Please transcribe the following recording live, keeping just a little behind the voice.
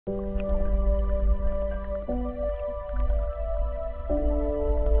Yeah,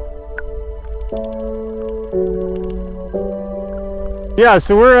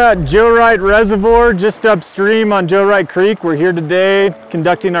 so we're at Joe Wright Reservoir, just upstream on Joe Wright Creek. We're here today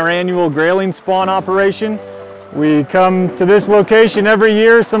conducting our annual grayling spawn operation. We come to this location every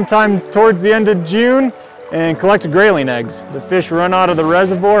year, sometime towards the end of June, and collect grayling eggs. The fish run out of the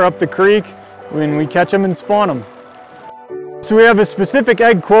reservoir up the creek when we catch them and spawn them. So we have a specific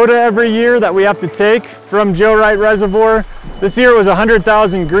egg quota every year that we have to take from Joe Wright Reservoir. This year it was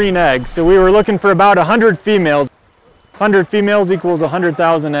 100,000 green eggs, so we were looking for about 100 females. 100 females equals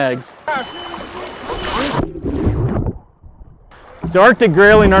 100,000 eggs. So Arctic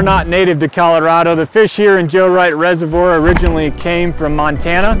grayling are not native to Colorado. The fish here in Joe Wright Reservoir originally came from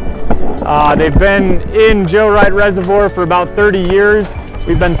Montana. They've been in Joe Wright Reservoir for about 30 years.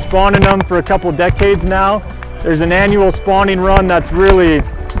 We've been spawning them for a couple decades now. There's an annual spawning run that's really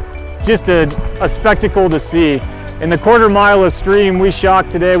just a spectacle to see. In the quarter mile of stream we shocked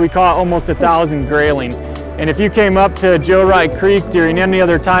today, we caught almost 1,000 grayling. And if you came up to Joe Wright Creek during any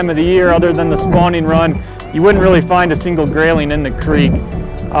other time of the year other than the spawning run, you wouldn't really find a single grayling in the creek.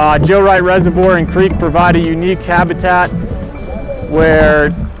 Joe Wright Reservoir and creek provide a unique habitat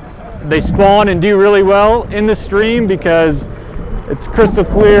where they spawn and do really well in the stream because it's crystal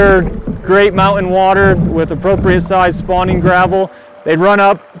clear, great mountain water with appropriate size spawning gravel. They run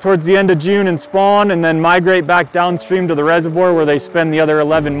up towards the end of June and spawn and then migrate back downstream to the reservoir where they spend the other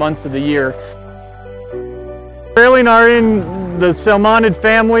 11 months of the year. Grayling are in the salmonid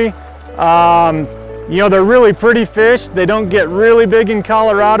family. You know, they're really pretty fish. They don't get really big in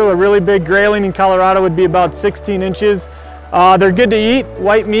Colorado. A really big grayling in Colorado would be about 16 inches. They're good to eat,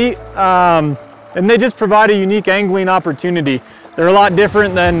 white meat, and they just provide a unique angling opportunity. They're a lot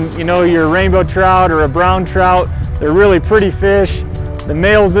different than, you know, your rainbow trout or a brown trout. They're really pretty fish. The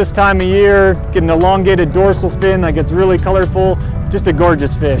males this time of year get an elongated dorsal fin that gets really colorful. Just a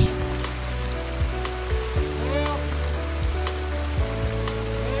gorgeous fish.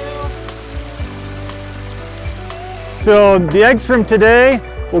 So the eggs from today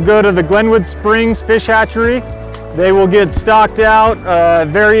will go to the Glenwood Springs Fish Hatchery. They will get stocked out at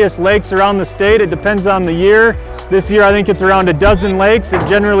various lakes around the state. It depends on the year. This year I think it's around a dozen lakes. It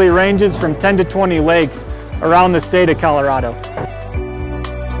generally ranges from 10 to 20 lakes around the state of Colorado.